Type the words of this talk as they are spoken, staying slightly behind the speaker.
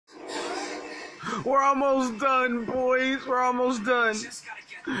We're almost done, boys. We're almost done.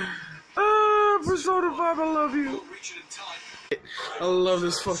 Persona 5, I love you. I love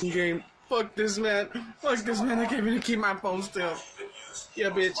this fucking game. Fuck this, man. Fuck this, man. I can't even keep my phone still. Yeah,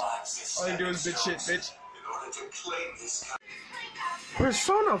 bitch. All you do is bitch shit, bitch.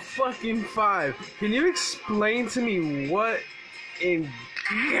 Persona fucking 5. Can you explain to me what in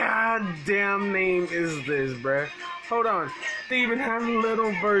goddamn name is this, bruh? Hold on. They even have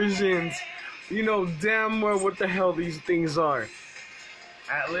little versions. You know damn well what the hell these things are.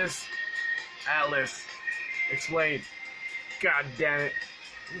 Atlas. Explain. God damn it.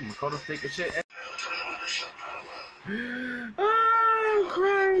 Makoto's taking shit. I'm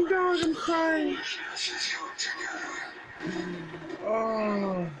crying, dog. I'm crying.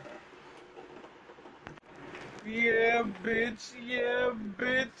 Oh. Yeah, bitch. Yeah,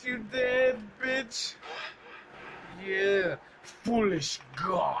 bitch. You dead, bitch. Yeah. Foolish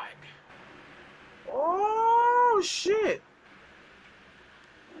God. Oh, shit.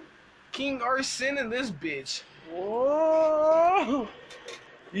 King Arsene in this bitch. Whoa.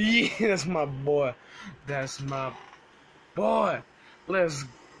 Yeah, that's my boy. That's my boy. Let's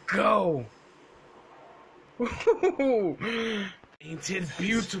go. Ain't it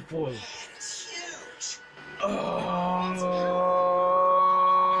beautiful? Oh.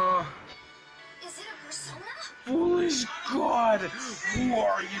 Is it a persona? Foolish God. Who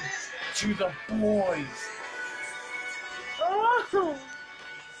are you to the boys? Oh.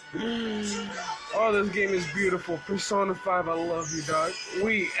 Oh, this game is beautiful. Persona 5, I love you, dog.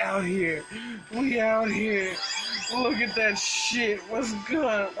 We out here. We out here. Look at that shit. What's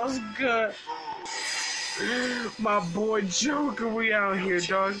good? What's good? My boy Joker, we out here,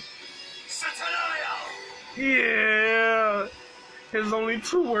 dog. Yeah. There's only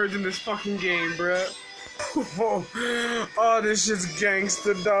 2 words in this fucking game, bruh. Oh, this shit's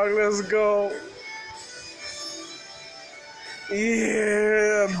gangster, dog. Let's go.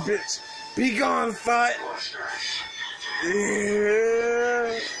 Yeah, bitch. Be gone, thought.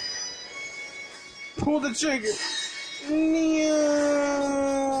 Yeah. Pull the trigger.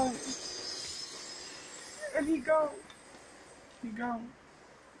 Yeah. And he gone. He gone.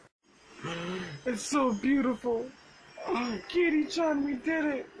 It's so beautiful. Kitty-chan, we did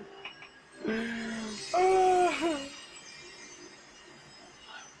it. Why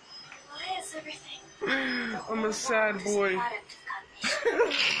is everything? I'm a sad boy. Not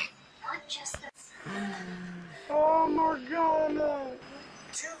just the... Oh, Morgana.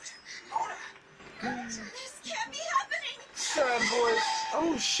 Dude, Mona. This can't be happening. Sad boy.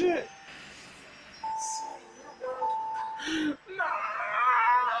 Oh, shit. No.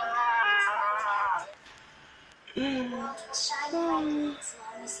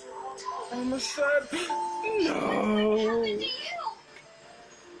 I'm a sad... No.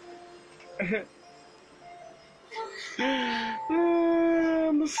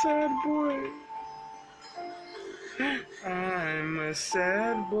 I'm a sad boy. I'm a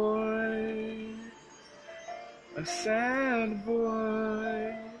sad boy. A sad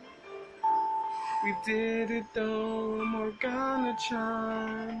boy. We did it though,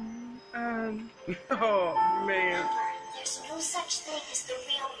 Morgana-chan. Oh man. There's no such thing as the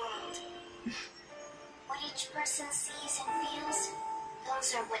real world. What each person sees and feels,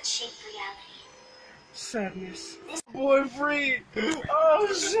 those are what shape reality. Sadness. Boy free. Oh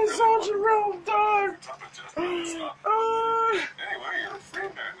shit, Soldier Room, dog.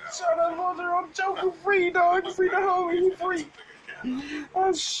 Shout out Mother, I'm Joker free, dog. Free the homie, he free.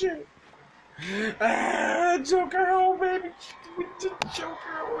 Oh shit. Joker home, baby. We did Joker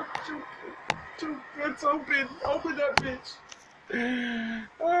home, Joker. Let's open that bitch.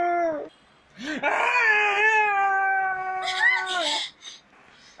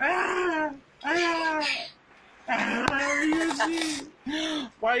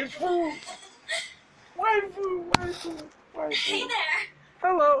 Waifu. Hey there.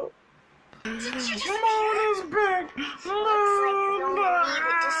 Hello. Did you just Mona's back. Looks like you only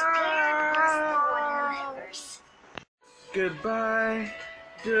needed to spare plus the universe. Goodbye.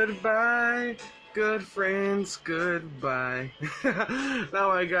 Good friends, goodbye.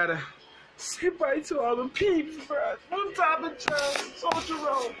 Now I gotta say bye to all the peeps, bro. On top of Soldier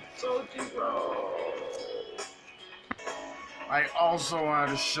Road. I also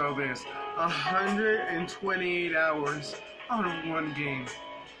want to show this. 128 hours on one game.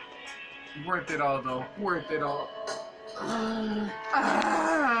 Worth it all, though. Worth it all.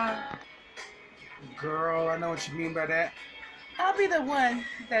 Girl, I know what you mean by that. I'll be the one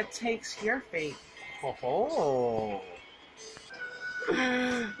that takes your fate. Oh.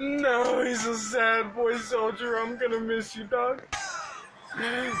 No, he's a sad boy, Soldier. I'm gonna miss you, dog.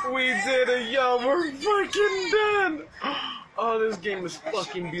 We did it, yo. We're fucking done. Oh, this game is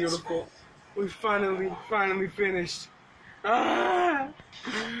fucking beautiful. We finally finished. Ah.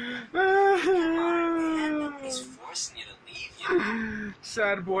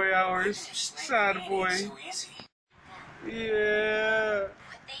 Sad boy hours. Sad boy. Yeah.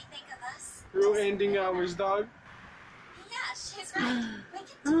 Real ending hours, dog.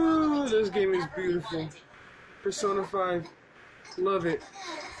 Oh, this game is beautiful. Persona 5. Love it.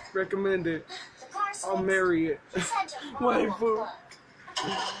 Recommend it. I'll marry it. Waifu.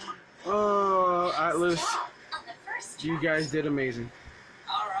 Oh, Atlas. You guys did amazing.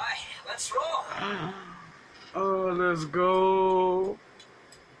 Alright, let's roll. Oh, let's go.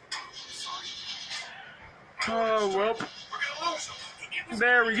 Oh, well.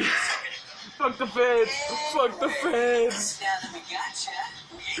 There we go. Fuck the feds. Fuck the feds.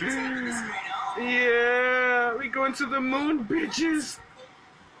 Yeah, we going to the moon, bitches.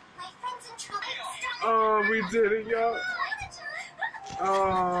 Oh, we did it, y'all.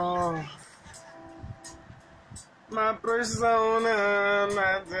 Oh. My persona,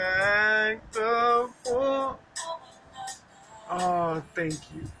 my tactful. Oh, thank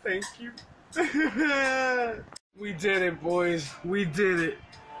you. Thank you. We did it, boys. We did it.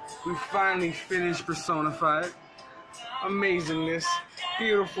 We finally finished Persona 5. Amazingness.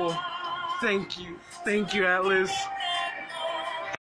 Beautiful. Thank you. Thank you, Atlas.